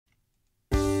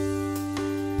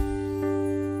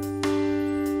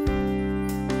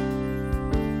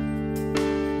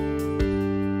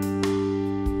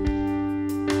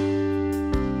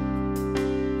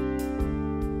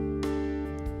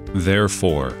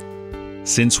Therefore,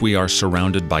 since we are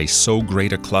surrounded by so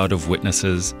great a cloud of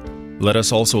witnesses, let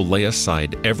us also lay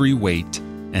aside every weight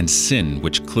and sin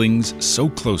which clings so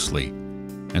closely,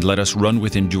 and let us run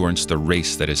with endurance the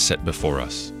race that is set before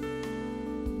us.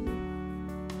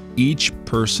 Each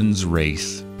person's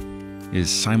race is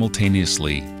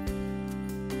simultaneously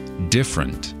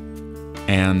different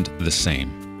and the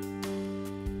same.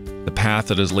 The path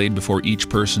that is laid before each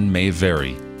person may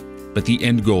vary, but the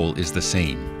end goal is the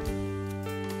same: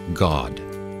 God.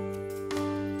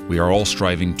 We are all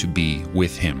striving to be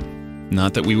with Him,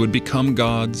 not that we would become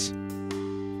gods,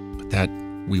 but that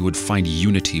we would find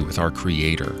unity with our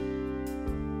Creator.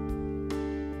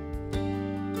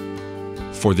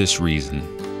 For this reason,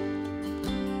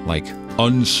 like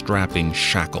unstrapping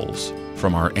shackles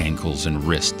from our ankles and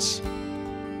wrists,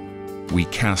 we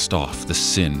cast off the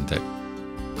sin that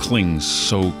clings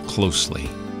so closely.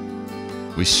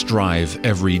 We strive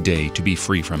every day to be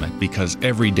free from it, because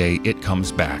every day it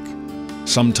comes back,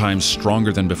 sometimes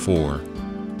stronger than before.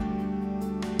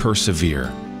 Persevere,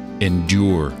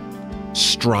 endure,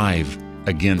 strive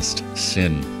against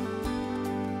sin.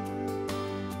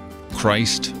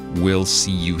 Christ will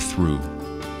see you through.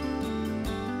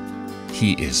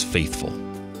 He is faithful.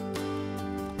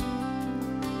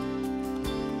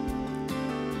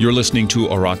 You're listening to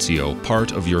Oratio,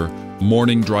 part of your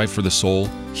morning drive for the soul,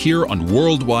 here on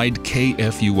Worldwide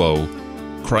KFUO,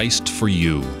 Christ for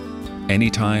you,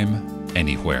 anytime,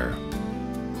 anywhere.